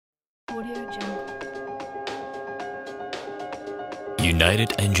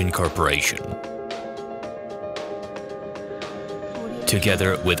United Engine Corporation,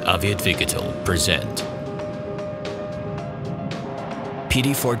 together with Aviadvigatel, present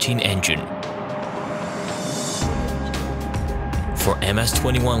PD-14 engine for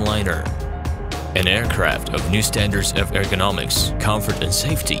MS-21 liner, an aircraft of new standards of ergonomics, comfort and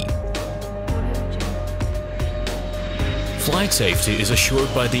safety. Flight safety is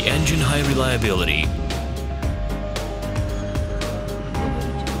assured by the engine high reliability.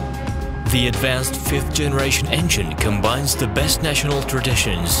 The advanced 5th generation engine combines the best national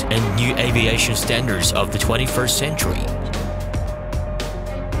traditions and new aviation standards of the 21st century.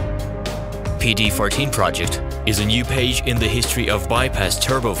 PD-14 project is a new page in the history of bypass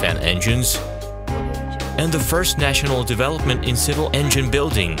turbofan engines and the first national development in civil engine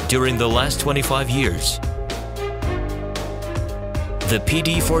building during the last 25 years. The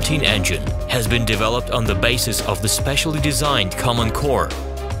PD-14 engine has been developed on the basis of the specially designed common core,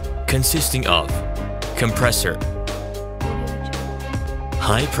 consisting of compressor,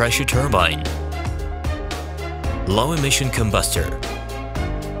 high-pressure turbine, low-emission combustor.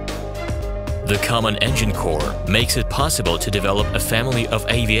 The common engine core makes it possible to develop a family of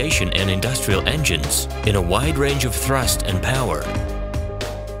aviation and industrial engines in a wide range of thrust and power.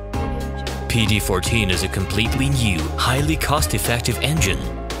 PD-14 is a completely new, highly cost-effective engine.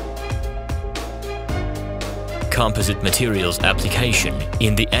 Composite materials application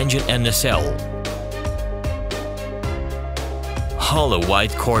in the engine and nacelle. Hollow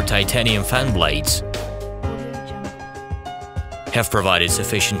white core titanium fan blades have provided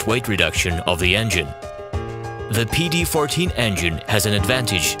sufficient weight reduction of the engine. The PD-14 engine has an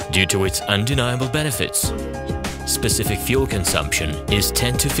advantage due to its undeniable benefits. Specific fuel consumption is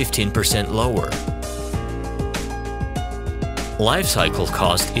 10 to 15% lower. Life cycle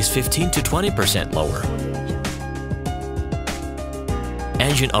cost is 15 to 20% lower.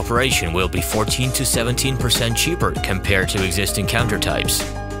 Engine operation will be 14 to 17% cheaper compared to existing countertypes.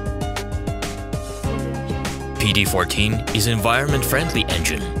 PD-14 is an environment-friendly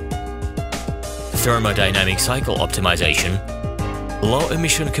engine. Thermodynamic cycle optimization,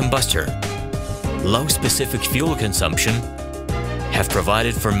 low-emission combustor, low specific fuel consumption have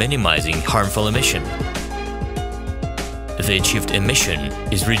provided for minimizing harmful emission. The achieved emission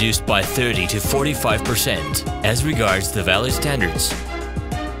is reduced by 30 to 45% as regards the valid standards.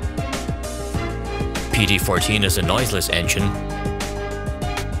 PD-14 is a noiseless engine.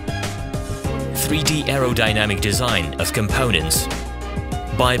 3D aerodynamic design of components.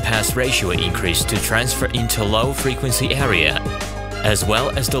 Bypass ratio increase to transfer into low frequency area, as well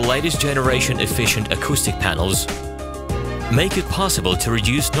as the latest generation efficient acoustic panels, make it possible to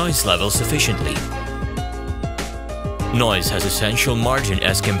reduce noise levels sufficiently. Noise has essential margin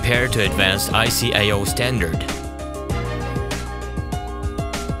as compared to advanced ICAO standard.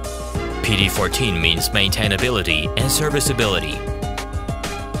 PD-14 means maintainability and serviceability.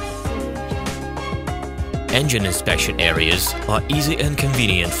 Engine inspection areas are easy and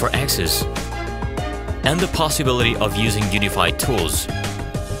convenient for access, and the possibility of using unified tools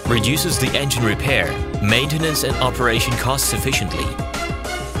reduces the engine repair, maintenance and operation costs sufficiently.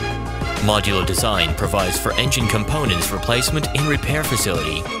 Modular design provides for engine components replacement in repair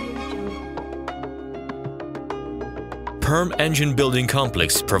facility. Perm Engine Building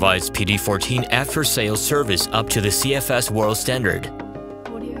Complex provides PD-14 after-sales service up to the CFS World Standard.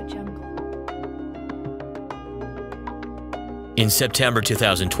 In September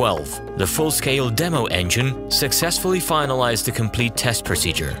 2012, the full-scale demo engine successfully finalized the complete test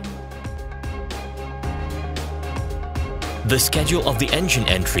procedure. The schedule of the engine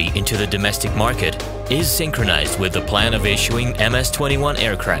entry into the domestic market is synchronized with the plan of issuing MS-21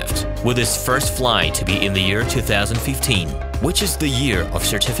 aircraft, with its first flight to be in the year 2015, which is the year of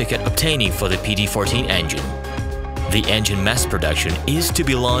certificate obtaining for the PD-14 engine. The engine mass production is to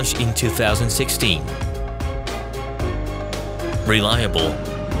be launched in 2016. Reliable,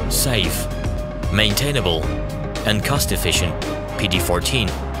 safe, maintainable, and cost-efficient, PD-14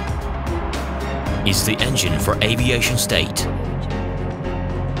 is the engine for aviation state.